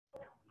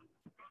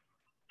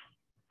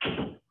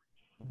Okay.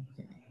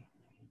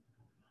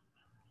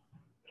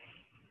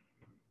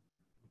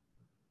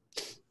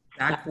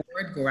 Zach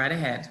Ford, go right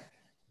ahead.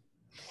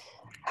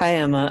 Hi,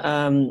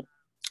 Emma.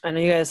 I know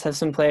you guys have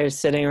some players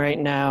sitting right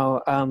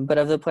now, but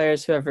of the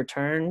players who have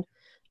returned,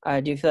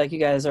 do you feel like you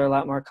guys are a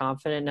lot more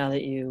confident now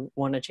that you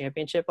won a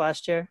championship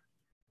last year?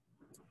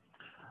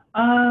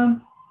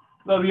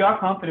 Well, we are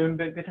confident,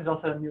 but this is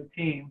also a new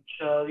team.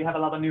 So we have a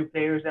lot of new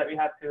players that we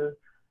have to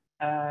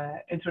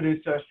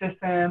introduce to our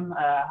system,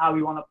 how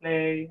we want to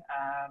play.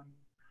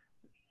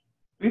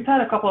 We've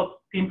had a couple of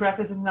team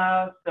practices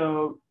now,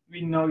 so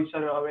we know each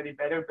other already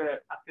better,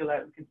 but I feel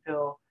like we can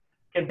still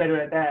get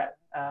better at that.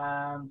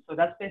 So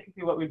that's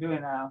basically what we're doing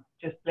now,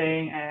 just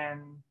playing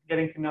and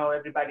getting to know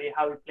everybody,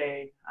 how we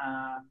play.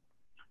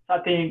 So I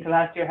think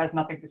last year has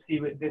nothing to see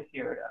with this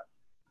year.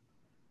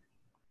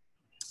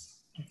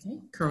 Okay,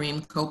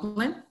 Kareem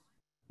Copeland.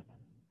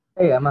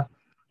 Hey, Emma.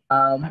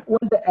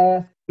 Wanted to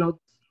ask,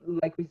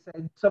 like we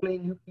said, so many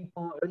new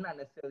people, or not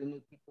necessarily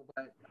new people,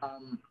 but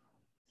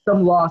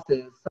some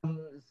losses, some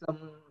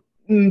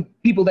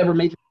people that were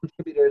major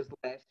contributors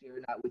last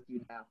year, not with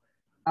you now.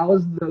 How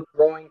was the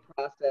growing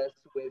process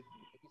with,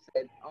 like you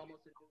said,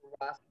 almost a new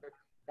roster?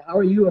 How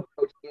are you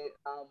approaching it?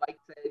 Mike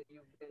said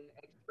you've been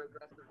extra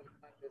aggressive in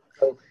practice,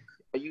 so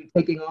are you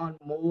taking on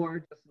more,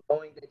 just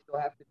knowing that you'll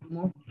have to do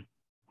more?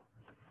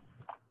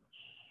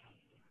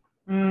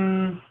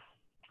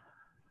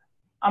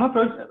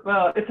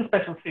 Well, it's a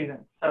special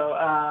season. So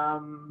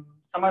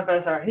some of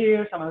us are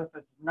here, some of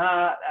us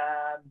not.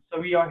 So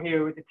we are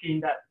here with the team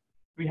that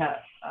we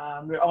have.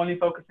 We're only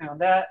focusing on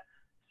that.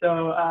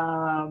 So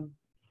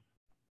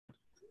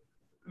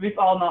we've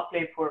all not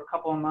played for a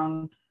couple of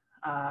months.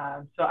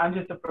 So I'm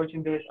just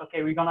approaching this,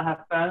 okay, we're gonna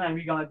have fun and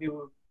we're gonna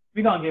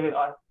give it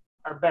our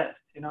best,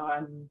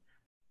 and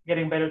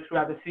getting better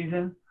throughout the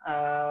season.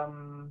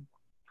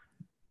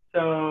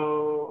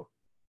 So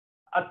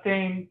I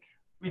think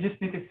we just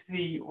need to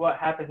see what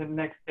happens in the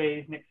next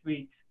days, next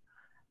weeks,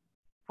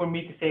 for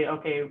me to say,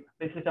 okay,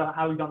 this is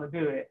how we're gonna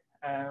do it.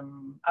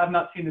 I've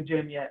not seen the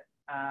gym yet.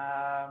 So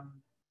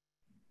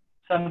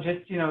I'm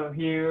just,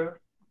 here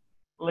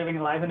living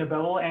life in a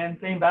bubble and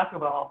playing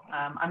basketball.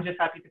 I'm just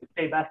happy to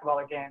play basketball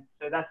again.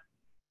 So that's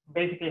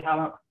basically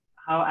how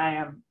I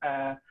am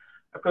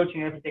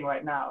approaching everything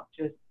right now.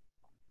 Just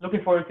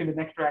looking forward to the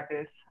next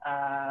practice,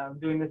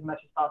 doing as much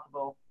as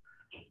possible,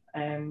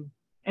 and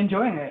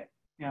enjoying it.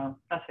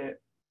 That's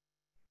it.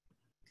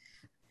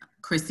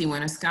 Christy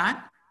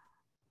Winter-Scott.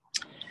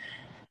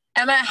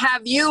 Emma,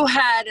 have you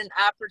had an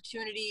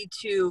opportunity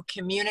to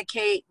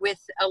communicate with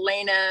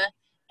Elena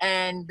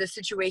and the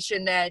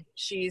situation that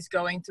she's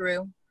going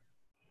through?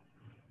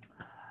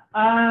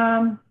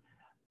 Well,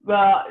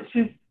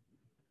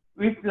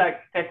 we've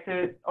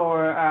texted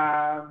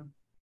or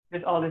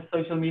just all this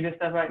social media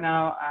stuff right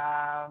now.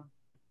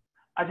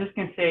 I just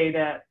can say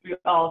that we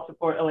all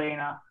support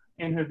Elena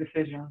in her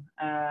decision.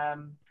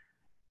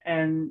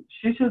 And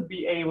she should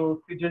be able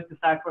to just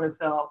decide for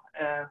herself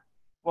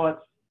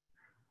what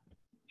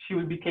she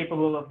would be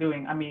capable of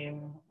doing. I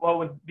mean, what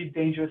would be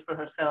dangerous for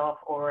herself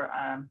or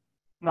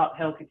not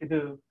healthy to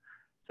do.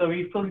 So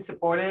we fully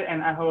support it,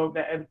 and I hope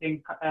that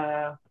everything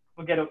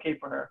will get okay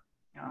for her.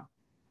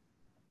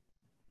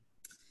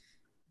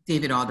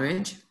 David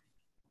Aldridge.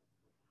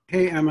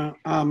 Hey, Emma.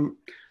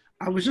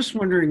 I was just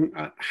wondering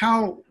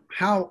how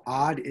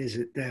odd is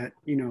it that,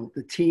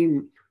 the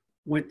team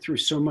went through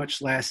so much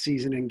last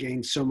season and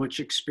gained so much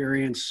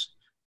experience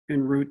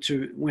en route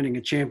to winning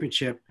a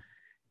championship.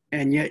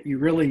 And yet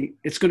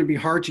it's going to be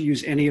hard to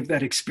use any of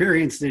that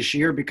experience this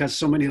year because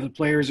so many of the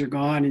players are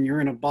gone and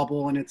you're in a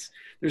bubble and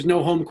there's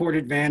no home court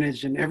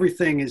advantage and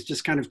everything is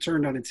just kind of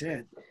turned on its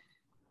head.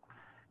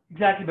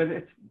 Exactly, but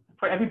it's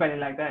for everybody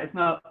like that. It's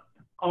not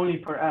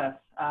only for us.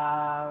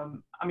 I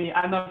mean,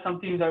 I know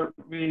some teams are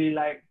really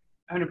 100%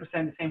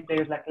 the same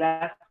players like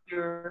last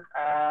year.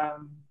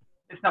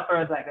 It's not for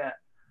us like that.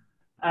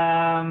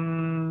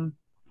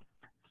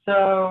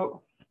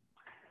 So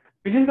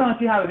we're just gonna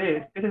see how it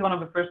is. This is one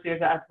of the first years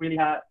that I've really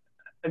had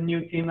a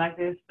new team like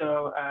this.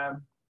 So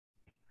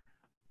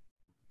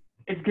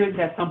it's good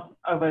that some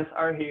of us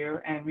are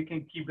here and we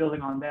can keep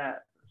building on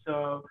that.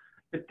 So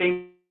the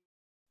thing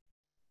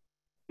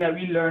that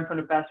we learned from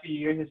the past few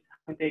years is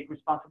how to take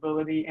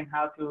responsibility and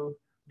how to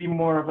be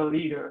more of a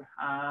leader.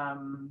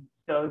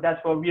 So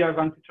that's what we are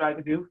going to try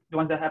to do, the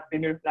ones that have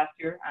been here last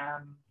year,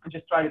 and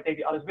just try to take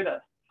the others with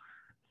us.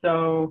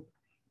 So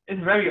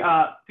it's very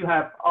odd to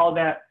have all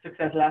that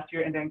success last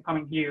year and then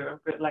coming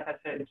here. But like I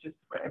said, it's just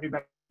for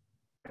everybody.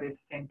 It's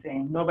the same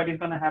thing. Nobody's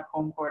going to have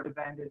home court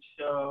advantage.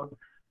 So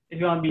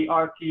it's going to be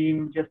our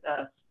team, just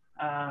us,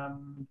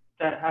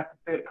 that have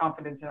the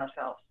confidence in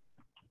ourselves.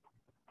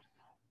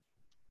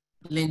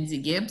 Lindsay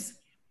Gibbs.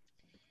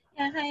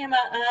 Yeah, hi, Emma.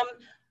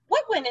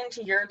 What went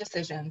into your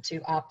decision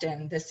to opt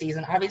in this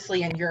season?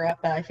 Obviously in Europe,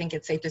 I think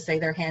it's safe to say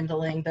they're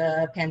handling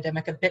the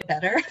pandemic a bit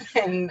better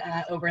than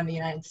over in the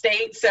United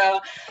States.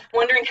 So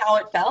wondering how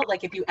it felt,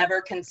 like if you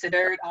ever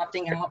considered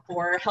opting out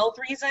for health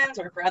reasons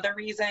or for other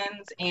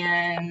reasons,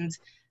 and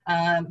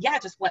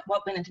just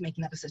what went into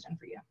making that decision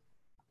for you?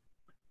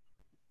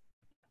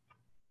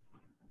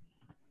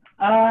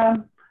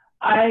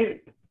 I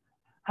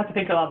had to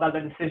think a lot about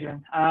that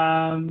decision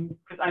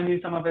because I knew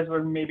some of us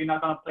were maybe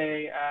not going to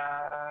play.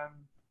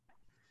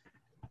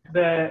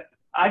 But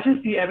I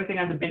just see everything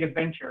as a big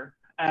adventure.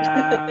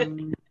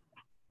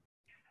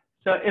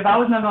 So if I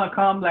was not going to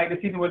come, like the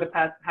season would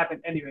have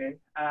happened anyway,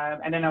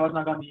 and then I was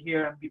not going to be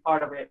here and be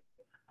part of it.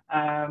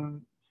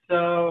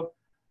 So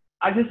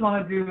I just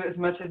want to do as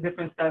much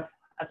different stuff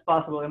as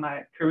possible in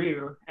my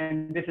career,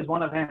 and this is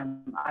one of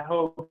them. I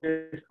hope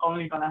it's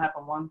only going to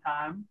happen one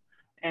time.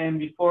 And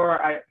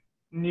before I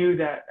knew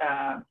that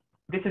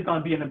this is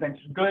going to be an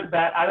adventure, good,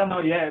 bad, I don't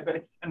know yet, but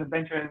it's an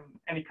adventure in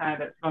any kind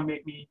that's going to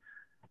make me,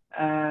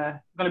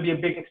 going to be a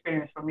big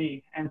experience for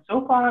me. And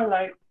so far,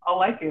 like, I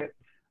like it.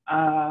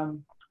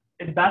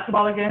 It's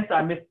basketball again, so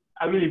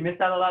I really miss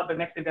that a lot. But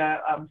next to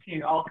that, I'm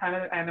seeing all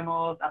kinds of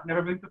animals. I've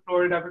never been to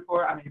Florida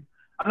before. I mean,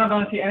 I'm not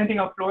going to see anything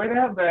of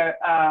Florida, but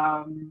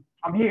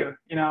I'm here,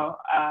 you know.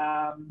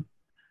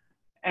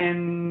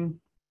 And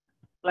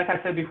like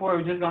I said before,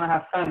 we're just going to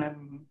have fun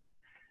and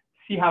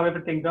see how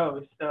everything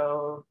goes.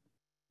 So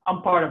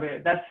I'm part of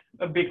it. That's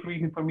a big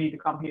reason for me to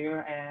come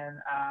here and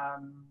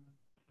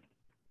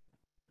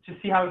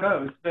just see how it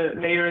goes. But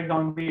later it's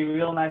going to be a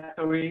real nice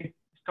story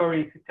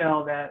to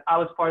tell that I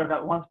was part of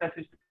that one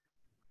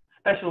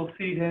special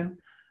season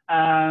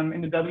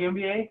in the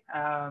WNBA.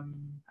 And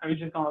we're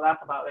just going to laugh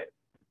about it.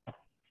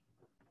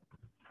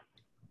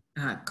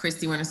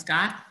 Christy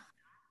Winter-Scott.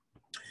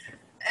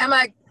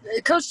 Emma,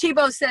 Coach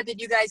Tebow said that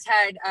you guys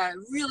had a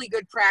really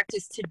good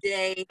practice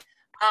today.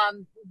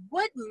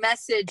 What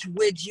message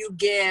would you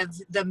give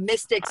the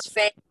Mystics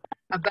fans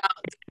about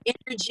the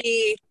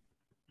energy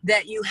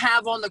that you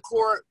have on the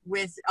court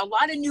with a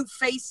lot of new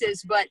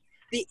faces, but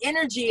the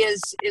energy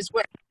is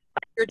what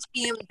your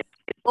team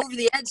over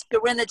the edge to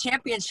win the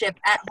championship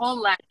at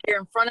home last year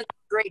in front of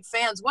great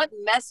fans? What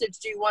message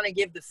do you want to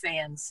give the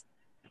fans?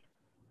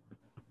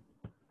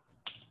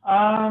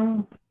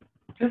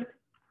 Just,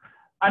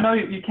 I know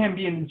you can't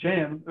be in the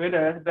gym with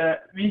us,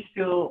 but we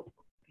still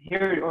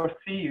hear or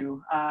see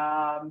you.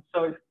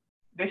 So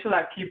they should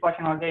like keep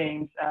watching our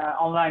games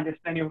online. There's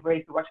plenty of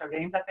ways to watch our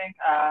games, I think.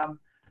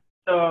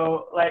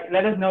 So like,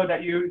 let us know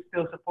that you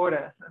still support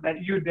us,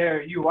 that you're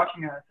there, you're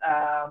watching us.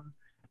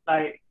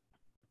 Like,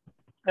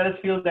 let us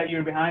feel that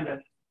you're behind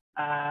us.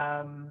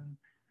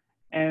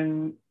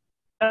 And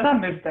I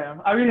miss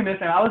them. I really miss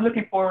them. I was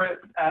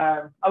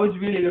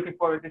really looking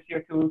forward this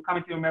year to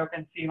coming to America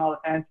and seeing all the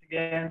fans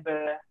again,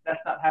 but that's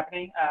not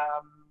happening.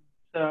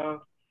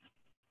 So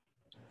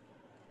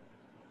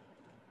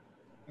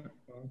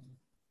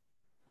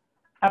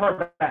have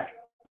our back.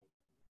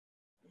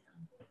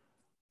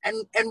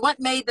 And what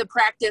made the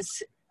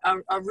practice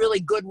a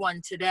really good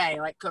one today?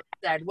 Like Coach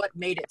said, what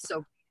made it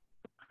so?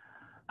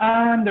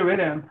 The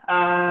rhythm.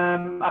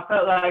 I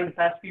felt like the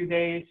past few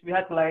days we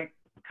had to like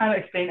kind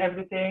of explain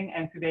everything,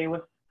 and today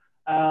was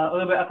a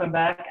little bit up and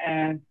back,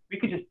 and we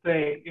could just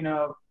play. You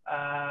know,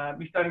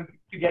 we started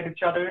to get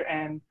each other,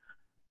 and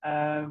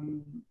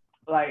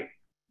like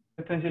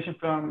the transition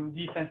from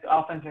defense to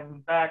offense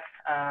and back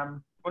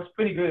was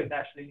pretty good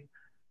actually.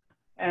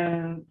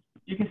 And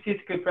you can see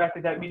it's good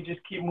practice that we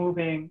just keep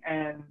moving,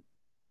 and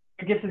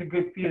it gives us a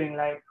good feeling.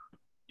 Like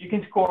you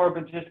can score,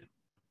 but just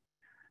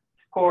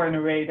score in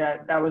a way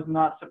that was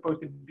not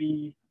supposed to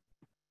be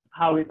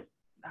how it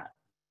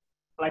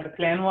like the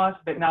plan was.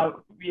 But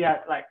now we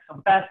had like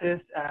some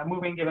passes,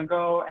 moving, give and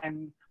go,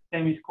 and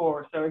then we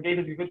score. So it gave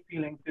us a good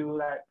feeling to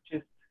like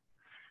just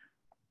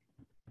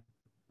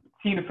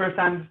seeing the first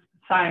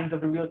signs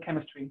of the real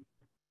chemistry.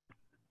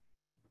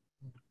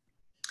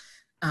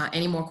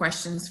 Any more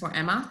questions for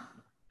Emma?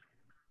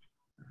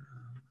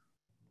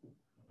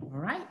 All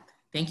right.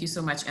 Thank you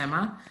so much,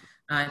 Emma.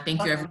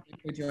 Thank you everybody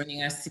for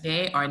joining us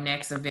today. Our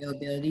next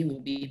availability will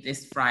be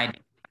this Friday.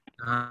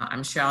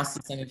 I'm sure I'll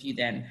see some of you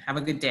then. Have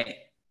a good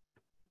day.